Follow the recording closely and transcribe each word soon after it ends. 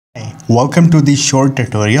Welcome to the short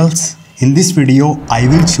tutorials. In this video, I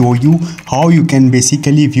will show you how you can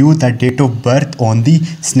basically view the date of birth on the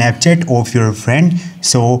Snapchat of your friend.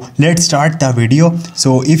 So let's start the video.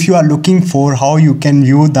 So if you are looking for how you can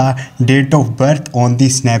view the date of birth on the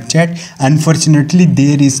Snapchat, unfortunately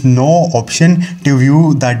there is no option to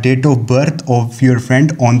view the date of birth of your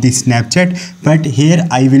friend on the Snapchat. But here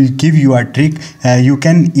I will give you a trick. You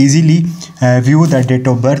can easily view the date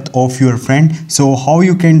of birth of your friend. So how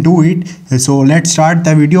you can do it? So let's start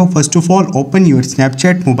the video. First of all, open your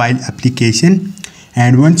Snapchat mobile application,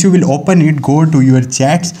 and once you will open it, go to your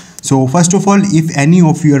chats. So first of all, if any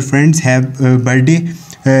of your friends have a birthday,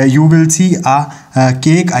 you will see a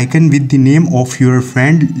cake icon with the name of your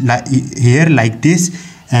friend here like this.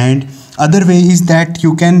 And other way is that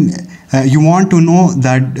you can you want to know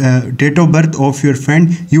the date of birth of your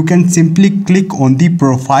friend, you can simply click on the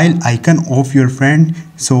profile icon of your friend.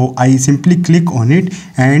 So I simply click on it,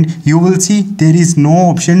 and you will see there is no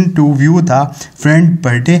option to view the friend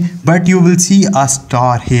birthday, but you will see a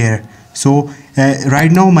star here. So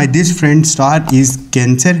right now this friend star is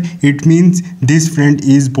Cancer. It means this friend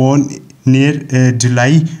is born near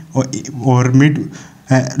July or mid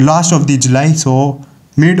last of the July. So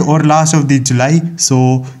mid or last of the July.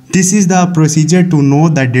 So this is the procedure to know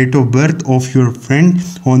the date of birth of your friend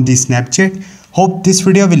on the Snapchat. Hope this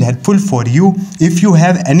video will helpful for you. If you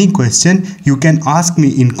have any question, you can ask me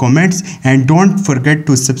in comments, and don't forget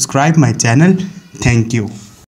to subscribe my channel. Thank you.